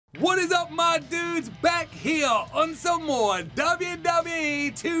What is up, my dudes? Back here on some more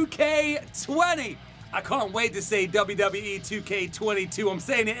WWE 2K20. I can't wait to say WWE 2K22. I'm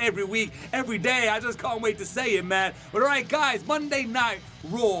saying it every week, every day. I just can't wait to say it, man. But all right, guys, Monday Night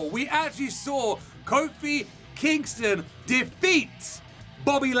Raw, we actually saw KOFI Kingston defeat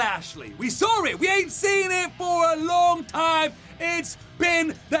Bobby Lashley. We saw it. We ain't seen it for a long time. It's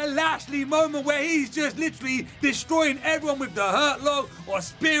been the Lashley moment where he's just literally destroying everyone with the hurt lock or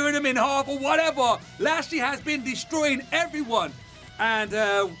spearing them in half or whatever. Lashley has been destroying everyone. And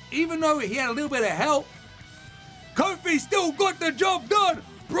even though he had a little bit of help, KOFI still got the job done.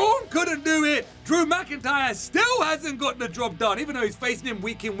 Braun couldn't do it. Drew McIntyre still hasn't got the job done, even though he's facing him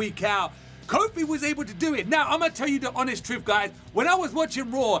week in, week out. KOFI was able to do it. Now, I'm going to tell you the honest truth, guys. When I was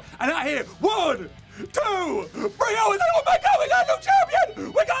watching Raw and I hear 1, 2, 3, I was like, oh my God, we got a new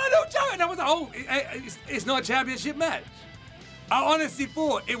champion! We got a new champion! And I was like, oh, it's not a championship match. I honestly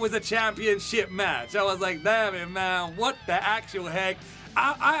thought it was a championship match. I was like, damn it, man, what the actual heck?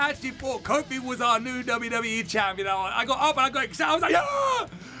 I actually thought KOFI was our new WWE champion. I got up and I got excited. I was like, yeah!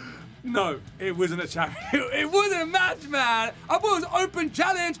 No, it wasn't a champion. It wasn't a match, man. I thought it was an open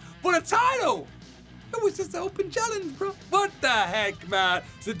challenge for the title. It was just an open challenge, bro. What the heck, man?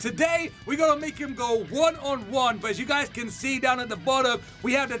 So today, we're going to make him go one-on-one. But as you guys can see down at the bottom,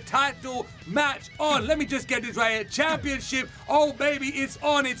 we have the title match on. Let me just get this right here. Championship. Oh, baby, it's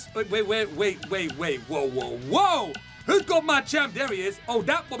on. It's... Wait. Whoa. Who's got my champ? There he is. Oh,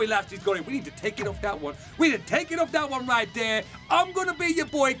 that Bobby Lashley's got it. We need to take it off that one. We need to take it off that one right there. I'm going to be your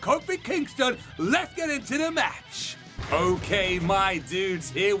boy, KOFI Kingston. Let's get into the match. Okay, my dudes,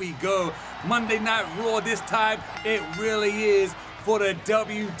 here we go. Monday Night Raw this time, it really is for the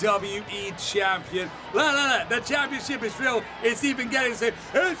WWE Champion. The championship is real. It's even getting said,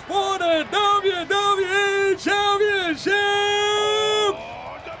 it's for the WWE Championship!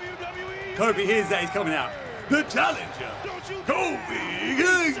 Oh, WWE! KOFI, here's that, he's coming out. The challenger, KOFI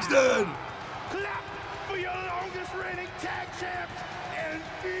Kingston! Clap for your longest reigning tag champs and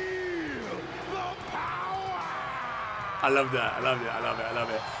feel the power! I love that. I love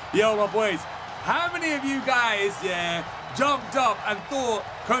it. Yo, my boys, how many of you guys, jumped up and thought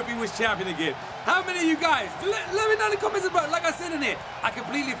KOFI was champion again? How many of you guys? Let me know in the comments about, like I said in it, I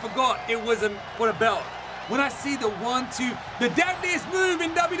completely forgot it wasn't for the belt. When I see the 1, 2, the deadliest move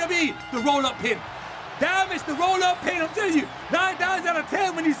in WWE, the roll-up pin. Damn, it's the roll-up pin, I'm telling you. 9 times out of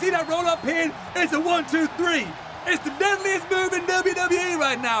 10, when you see that roll-up pin, it's a 1, 2, 3. It's the deadliest move in WWE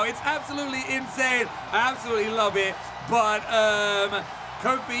right now. It's absolutely insane. I absolutely love it. But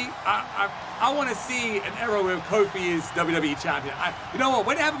KOFI, I want to see an era where KOFI is WWE champion. You know what?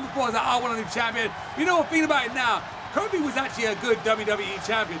 When it happened before, I was like, I want a new champion. You know what? Thinking about it now, KOFI was actually a good WWE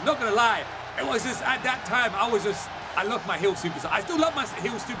champion. Not gonna lie. It was just at that time, I loved my heel superstars. I still love my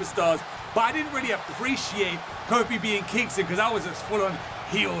heel superstars, but I didn't really appreciate KOFI being Kingston because I was just full-on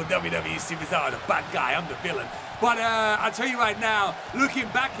heel WWE superstar, the bad guy, I'm the villain. But I'll tell you right now, looking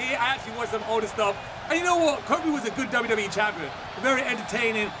back here, I actually watched some older stuff. And you know what? KOFI was a good WWE champion. Very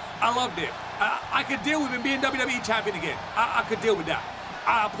entertaining. I loved it. I could deal with him being WWE champion again. I could deal with that.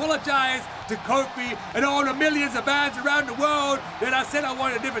 I apologize to KOFI and all the millions of fans around the world that I said I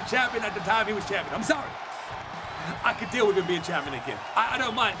wanted a different champion at the time he was champion. I'm sorry. I could deal with him being champion again. I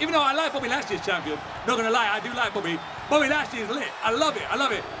don't mind. Even though I like Bobby Lashley as champion, not gonna lie, I do like Bobby. Bobby Lashley is lit. I love it.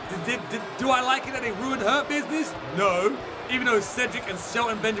 Do I like it that they ruined Hurt Business? No. Even though Cedric and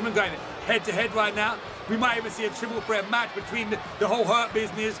Shelton Benjamin going head-to-head right now, we might even see a triple threat match between the whole Hurt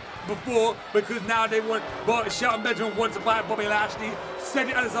Business because now they want, Shelton Benjamin wants to fight Bobby Lashley.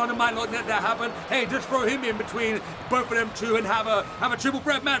 Cedric Alexander might not let that happen. Hey, just throw him in between both of them two and have a triple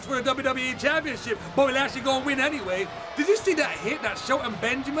threat match for the WWE Championship. Bobby Lashley gonna win anyway. Did you see that hit that Shelton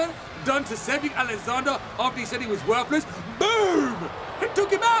Benjamin done to Cedric Alexander after he said he was worthless? Boom! It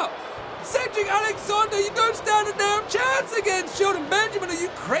took him out. Cedric Alexander, you don't stand a damn chance against Shelton Benjamin. Are you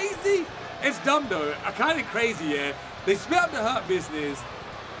crazy? It's dumb though. Kind of crazy, yeah. They split up the Hurt Business,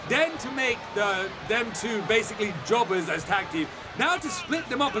 then to make them two basically jobbers as tag team. Now to split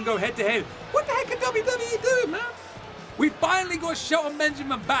them up and go head to head. What the heck are WWE doing, man? We finally got Shelton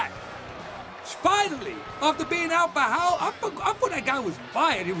Benjamin back. Finally, after being out for how? I thought that guy was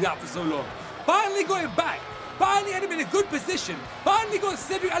fired. He was out for so long. Finally got him back. Finally had him in a good position. Finally got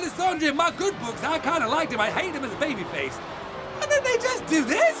Cedric Alexander in my good books. I kind of liked him. I hate him as a babyface. And then they just do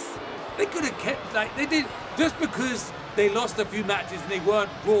this? They could have kept, they did, just because they lost a few matches and they weren't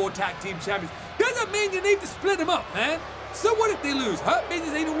Raw Tag Team Champions, doesn't mean you need to split them up, man. So what if they lose? Hurt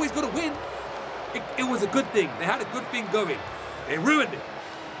Business ain't always going to win. It was a good thing. They had a good thing going. They ruined it.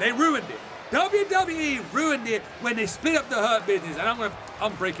 WWE ruined it when they split up the Hurt Business. And I'm going to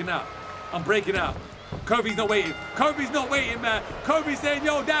I'm breaking out. I'm breaking out. Kofi's not waiting. Kofi's not waiting, man. Kofi's saying,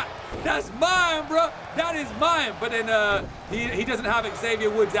 yo, that's mine, bro. That is mine. But then he doesn't have Xavier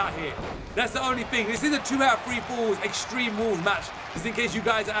Woods out here. That's the only thing. This is a 2 out of 3 falls extreme rules match. Just in case you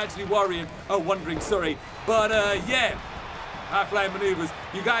guys are actually wondering, sorry. But yeah, high-flying maneuvers.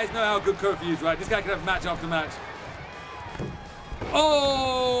 You guys know how good Kofi is, right? This guy can have match after match.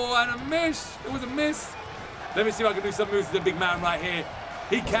 Oh, and a miss. It was a miss. Let me see if I can do some moves to the big man right here.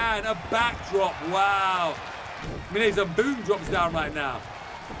 He can, a backdrop, wow. I mean, there's some boom drops down right now.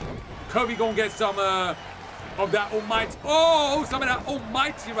 Kofi gonna get some of that almighty, oh, some of that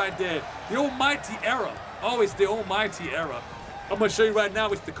almighty right there. The almighty era. Oh, it's the almighty era. I'm gonna show you right now,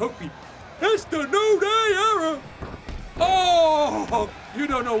 it's the Kofi. It's the New Day era. Oh, you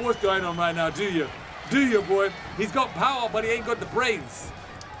don't know what's going on right now, do you? Do you, boy? He's got power, but he ain't got the brains.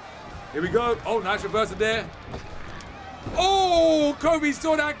 Here we go. Oh, nice reversal there. Oh, Kofi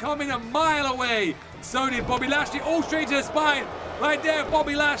saw that coming a mile away. So did Bobby Lashley. Oh, straight to the spine. Right there,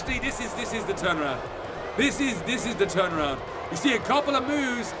 Bobby Lashley. This is the turnaround. This is the turnaround. You see a couple of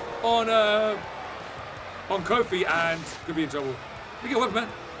moves on Kofi and could be in trouble. We get a weapon, man.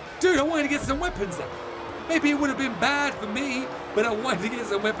 Dude, I wanted to get some weapons out. Maybe it would have been bad for me, but I wanted to get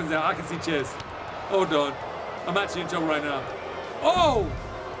some weapons out. I can see chairs. Hold on. I'm actually in trouble right now. Oh!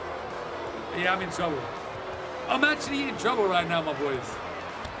 Yeah, I'm in trouble. I'm actually in trouble right now, my boys.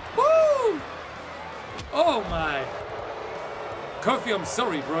 Woo! Oh, my. Kofi, I'm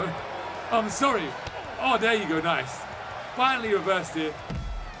sorry, bro. I'm sorry. Oh, there you go. Nice. Finally reversed it.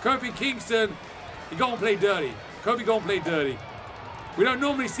 Kofi Kingston, he gonna play dirty. Kofi gonna play dirty. We don't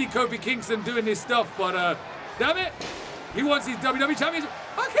normally see Kofi Kingston doing this stuff, but damn it. He wants his WWE Championship.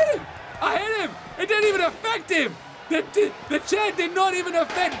 I hit him. I hit him. It didn't even affect him. The chair did not even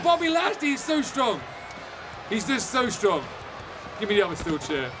affect Bobby Lashley. He's so strong. He's just so strong. Give me the other steel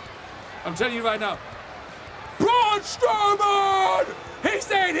chair. I'm telling you right now. Braun Strowman! He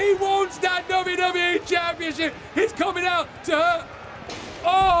said he wants that WWE Championship. He's coming out to her.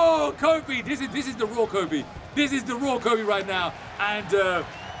 Oh, Kofi. This is the Raw Kofi. This is the Raw Kofi right now. And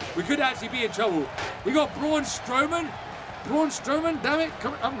we could actually be in trouble. We got Braun Strowman. Braun Strowman, damn it.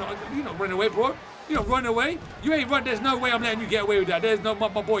 Come on. You're not running away, bro. You're not running away. You ain't run. There's no way I'm letting you get away with that. There's no, my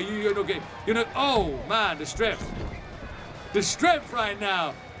boy. You're not getting. You're not. Oh man, the strength. The strength right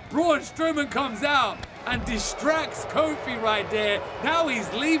now. Braun Strowman comes out and distracts Kofi right there. Now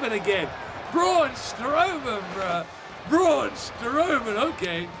he's leaving again. Braun Strowman, bruh. Braun Strowman.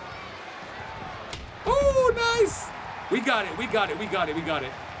 Okay. Oh, nice. We got it. We got it. We got it. We got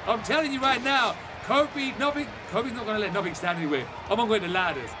it. I'm telling you right now. Kofi's not going to let nothing stand anywhere. I'm going to go to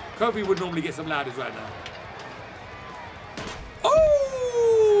ladders. Kofi would normally get some ladders right now.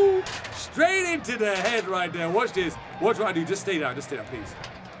 Oh! Straight into the head right there. Watch this. Watch what I do. Just stay down. Just stay down, please.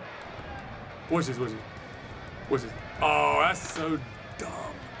 Watch this. Watch this. Watch this. Oh, that's so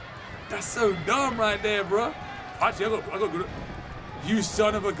dumb. That's so dumb right there, bro. Actually, I got good. You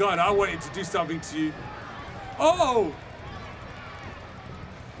son of a gun. I wanted to do something to you. Oh!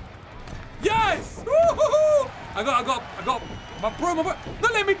 Yes! Woo-hoo-hoo! I got my bro.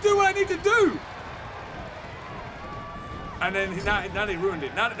 Don't let me do what I need to do. And then now they ruined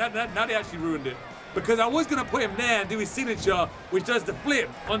it. Now they actually ruined it. Because I was gonna put him there and do his signature, which does the flip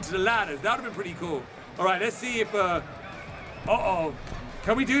onto the ladders. That would have been pretty cool. All right, let's see if uh-oh.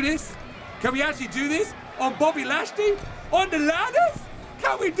 Can we do this? Can we actually do this on Bobby Lashley? On the ladders?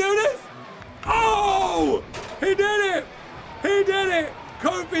 Can we do this? Oh! He did it! He did it!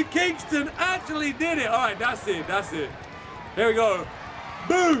 Kofi Kingston actually did it. All right, that's it. That's it. Here we go.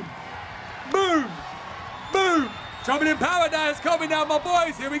 Boom. Boom. Boom. Trouble in Paradise coming now, my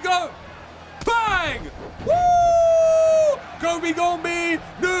boys. Here we go. Bang! Woo! Kofi gonna be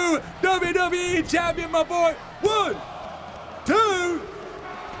new WWE champion, my boy. 1, 2.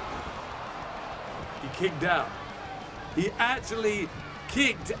 He kicked out. He actually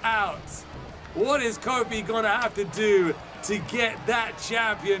kicked out. What is Kofi gonna have to do to get that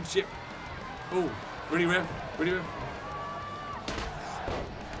championship? Oh, ready, ref? Ready, ref?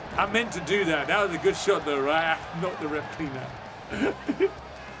 I meant to do that. That was a good shot, though, right? Not the ref clean that.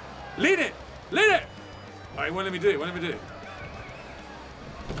 Lead it! Lead it! All right, won't let me do it. Won't let me do it.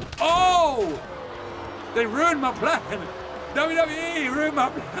 Oh! They ruined my plan. WWE ruined my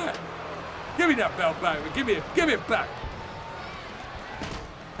plan. Give me that belt back. Give me it back.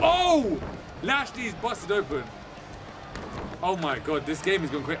 Oh! Lashley's busted open. Oh my God, this game is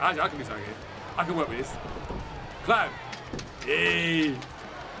going crazy. I can be something here. I can work with this. Climb. Hey.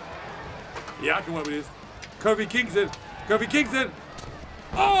 Yeah, I can work with this. Kofi Kingston. Kofi Kingston.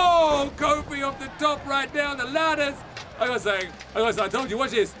 Oh, Kofi off the top right there on the ladders. I got something. I told you,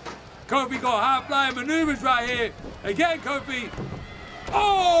 watch this. Kofi got high-flying maneuvers right here. Again, Kofi.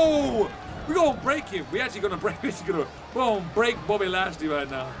 Oh! We're going to break him. We're actually going to break. We're going to break Bobby Lashley right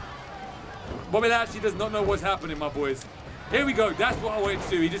now. Bobby Lashley does not know what's happening, my boys. Here we go. That's what I wanted to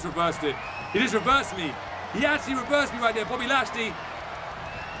do. He just reversed it. He just reversed me. He actually reversed me right there. Bobby Lashley.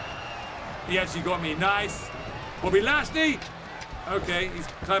 He actually got me. Nice. Bobby Lashley. Okay, he's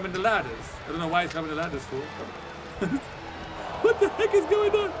climbing the ladders. I don't know why he's climbing the ladders for. What the heck is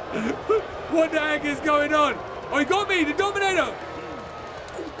going on? What the heck is going on? Oh, he got me, the Dominator.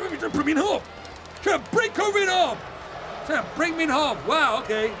 He's trying to put me in half. Trying to break Kofi in half. Trying to break me in half. Wow,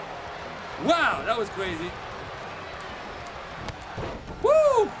 okay. Wow, that was crazy.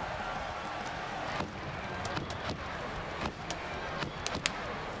 Woo!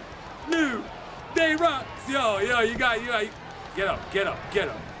 New Day rocks. Yo, you got. Get up.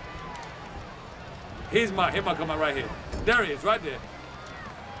 Here's my come out right here. There he is, right there.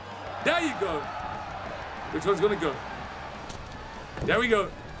 There you go. Which one's gonna go? There we go.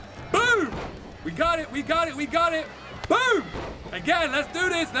 Boom! We got it. Boom! Again, let's do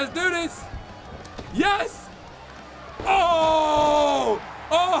this. Yes! Oh!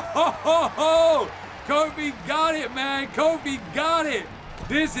 Oh! Kofi got it, man. Kofi got it.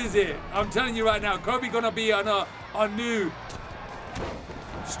 This is it. I'm telling you right now, Kofi gonna be on a new.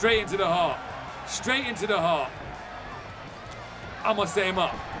 Straight into the heart. I'm gonna set him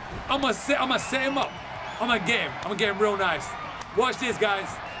up. I'm gonna set him up. I'm gonna get him real nice. Watch this, guys.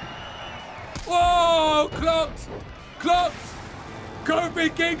 Whoa! Clocked. Kofi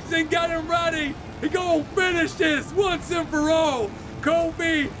Kingston, get him ready. He gonna finish this once and for all.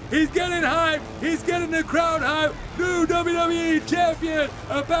 Kofi, he's getting hype. He's getting the crowd hype. New WWE champion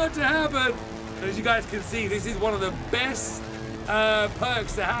about to happen. As you guys can see, this is one of the best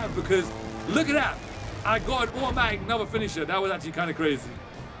perks to have because look at that. I got an automatic another finisher. That was actually kind of crazy.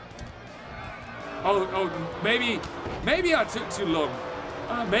 Oh, maybe I took too long.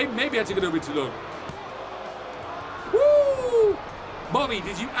 Maybe I took a little bit too long. Woo! Bobby,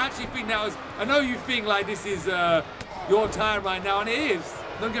 did you actually think that was... I know you think like this is your time right now, and it is.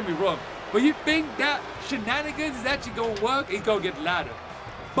 Don't get me wrong. But you think that shenanigans is actually going to work? He's going to get the ladder.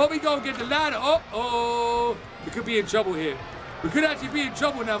 Bobby going to get the ladder. Oh. We could be in trouble here. We could actually be in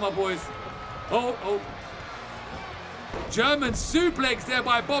trouble now, my boys. Oh. German suplex there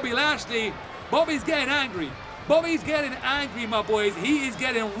by Bobby Lashley. Bobby's getting angry. My boys. He is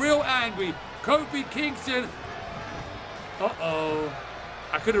getting real angry. Kofi Kingston. Uh-oh.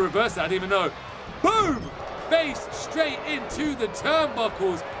 I could have reversed that. I didn't even know. Boom! Face straight into the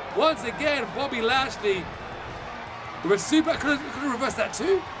turnbuckles. Once again, Bobby Lashley with a super. I could have reversed that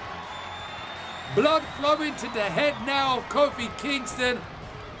too. Blood flowing to the head now of Kofi Kingston.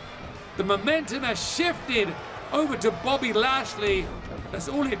 The momentum has shifted over to Bobby Lashley. That's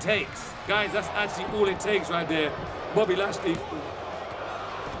all it takes. Guys, that's actually all it takes right there. Bobby Lashley.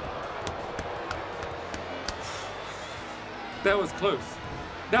 That was close.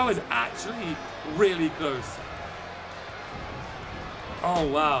 That was actually really close. Oh,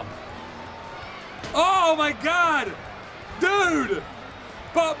 wow. Oh, my God. Dude.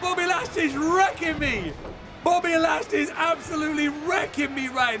 But Bobby Lashley's wrecking me. Bobby Lashley's absolutely wrecking me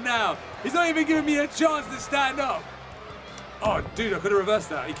right now. He's not even giving me a chance to stand up. Oh, dude, I could have reversed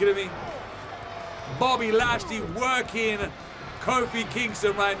that. Are you kidding me? Bobby Lashley working Kofi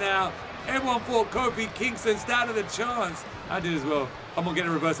Kingston right now. Everyone thought Kofi Kingston standing a chance. I did as well. I'm going to get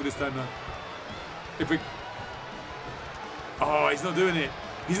a reversal this time now. Oh, he's not doing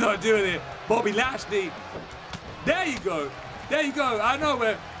it. Bobby Lashley. There you go. I know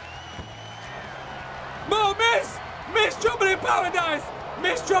where. Oh, miss trouble in paradise.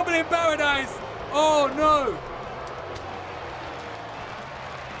 Oh, no.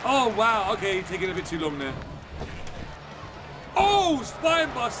 Oh, wow. Okay, he's taking a bit too long there. Oh, spine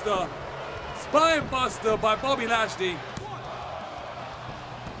buster by Bobby Lashley.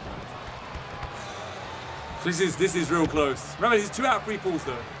 This is real close. Remember, he's 2 out of 3 falls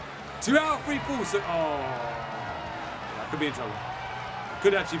though. 2 out of 3 falls. So, I could be in trouble.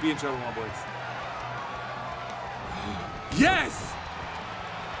 Could actually be in trouble, my boys. Yes!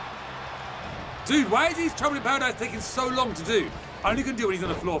 Dude, why is his Trouble in Paradise taking so long to do? I only can do it when he's on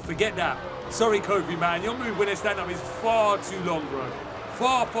the floor. Forget that. Sorry, Kofi, man. Your move when they stand up is far too long, bro.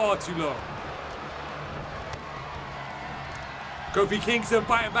 Far too long. Kofi Kingston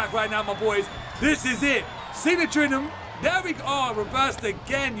fighting back right now, my boys. This is it. Signature in him. There we go. Oh, reversed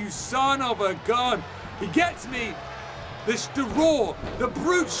again, you son of a gun. He gets me. The raw, the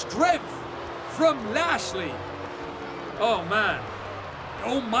brute strength from Lashley. Oh, man. The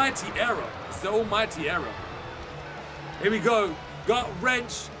almighty error. It's the almighty error. Here we go. Got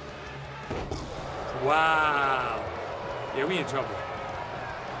wrench. Wow. Yeah, we in trouble.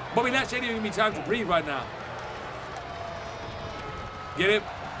 Bobby Lashley ain't even giving me time to breathe right now. Get him.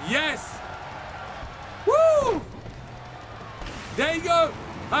 Yes. Woo. There you go.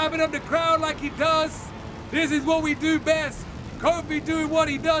 Hyping up the crowd like he does. This is what we do best. Kofi doing what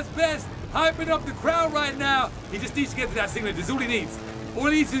he does best. Hyping up the crowd right now. He just needs to get to that signature. That's all he needs. All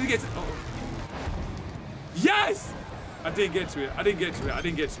he needs to do is get to... Oh. Yes! I didn't get to it. I didn't get to it. I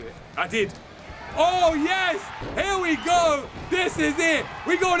didn't get to it. I did. Oh, yes! Here we go! This is it!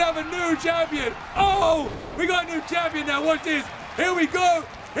 We're going to have a new champion! Oh! We got a new champion now. Watch this. Here we go!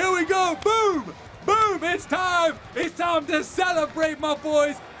 Here we go! Boom! Boom! It's time! It's time to celebrate, my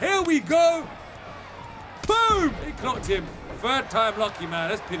boys! Here we go! Boom! He clocked him. Third time lucky, man.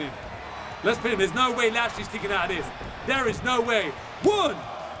 Let's pin him. Let's pin him. There's no way Lashley's kicking out of this. There is no way. 1,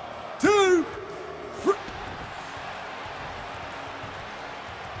 2, 3.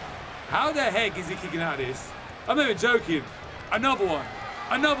 How the heck is he kicking out of this? I'm not even joking. Another one.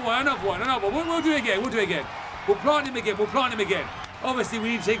 Another one. Another one. Another one. We'll do it again. We'll do it again. We'll plant him again. We'll plant him again. Obviously, we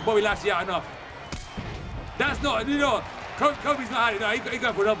need to take Bobby Lashley out enough. That's not, you know, Kofi's not had it. No, he's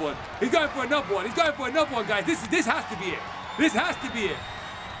going for another one. He's going for another one. He's going for another one, guys. This has to be it. This has to be it.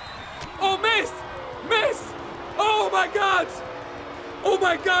 Oh, missed! Missed! Oh, my God! Oh,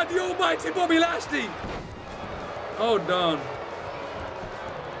 my God, the almighty Bobby Lashley! Oh, darn.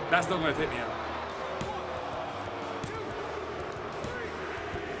 That's not going to take me out.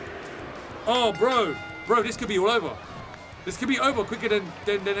 Oh, bro. Bro, this could be all over. This could be over quicker than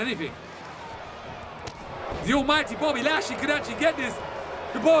anything. The almighty Bobby Lashley could actually get this.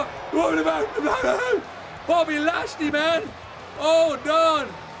 Bobby Lashley, man. Oh, darn.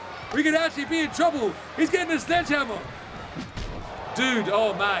 We could actually be in trouble. He's getting the sledgehammer. Dude,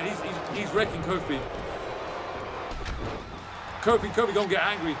 oh, man. He's wrecking Kofi. Kofi gonna get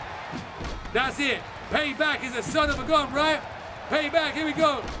angry. That's it. Payback is a son of a gun, right? Payback, here we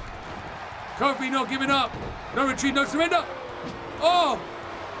go. Kofi not giving up. No retreat, no surrender. Oh!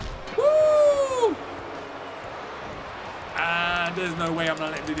 Woo! And there's no way I'm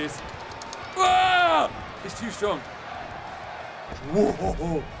not letting do this. Oh! It's too strong.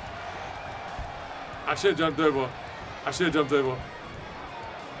 Whoa! I should have jumped over. I should have jumped over.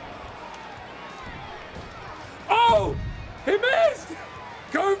 Oh! He missed!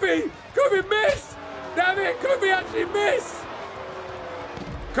 Kofi! Kofi missed! Damn it! Kofi actually missed!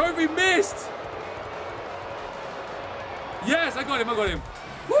 Kofi missed! Yes, I got him, I got him.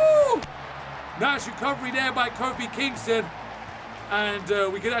 Woo! Nice recovery there by Kofi Kingston.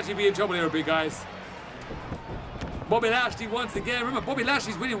 And we could actually be in trouble here a bit, guys. Bobby Lashley once again. Remember, Bobby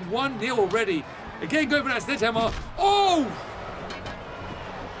Lashley's winning 1-0 already. Again, going for that sledgehammer. Oh!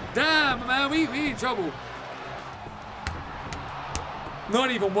 Damn, man, we in trouble.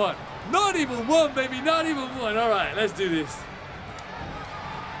 Not even one. Not even one, baby. Not even one. All right, let's do this.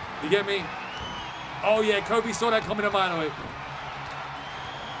 You get me? Oh, yeah, Kofi saw that coming a mile away.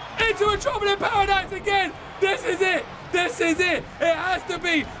 Into a trouble in paradise again. This is it. This is it. It has to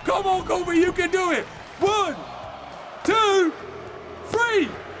be. Come on, Kofi, you can do it. 1, 2, 3.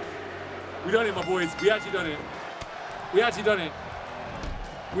 We done it, my boys. We actually done it. We actually done it.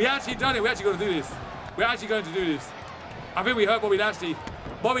 We actually done it. We actually going to do this. We're actually going to do this. I think we hurt Bobby Lashley.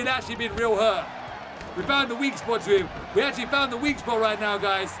 Bobby Lashley been real hurt. We found the weak spot to him. We actually found the weak spot right now,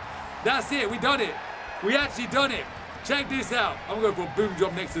 guys. That's it. We done it. We actually done it. Check this out. I'm going to go for a boom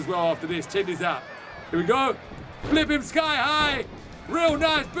drop next as well after this. Check this out. Here we go. Flip him sky high. Real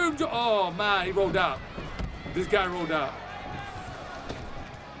nice boom drop. Oh, man. He rolled out. This guy rolled out.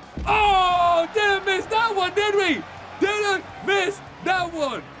 Oh, didn't miss that one, did we? Didn't miss that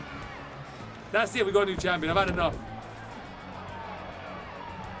one. That's it. We got a new champion. I've had enough.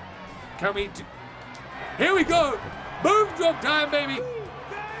 Can we... Here we go. Boom drop time, baby.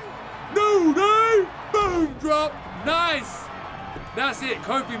 No. Boom drop. Nice. That's it.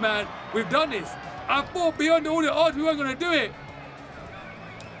 Kofi, man. We've done this. I thought beyond all the odds we weren't going to do it.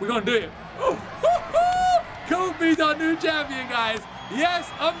 We're going to do it. Oh. Kofi's our new champion, guys. Yes,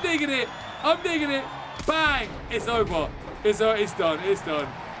 I'm digging it. I'm digging it. Bang. It's over. It's done. It's done.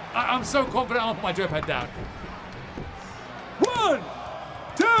 I'm so confident. I'll put my drip head down. 1,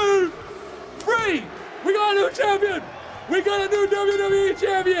 2, 3. We got a new champion. We got a new WWE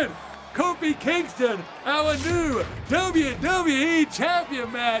champion. KOFI Kingston, our new WWE champion,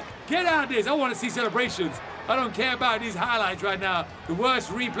 man. Get out of this. I want to see celebrations. I don't care about these highlights right now. The worst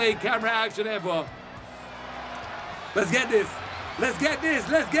replay camera action ever. Let's get this. Let's get this.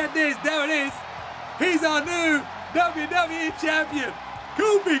 Let's get this. There it is. He's our new WWE champion.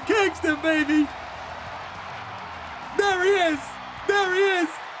 KOFI Kingston, baby. There he is. There he is.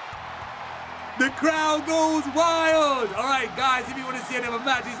 The crowd goes wild. All right, guys, if you want to see any other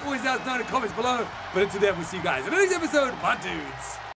matches, always let us know in the comments below. But until then, we'll see you guys in the next episode. My dudes.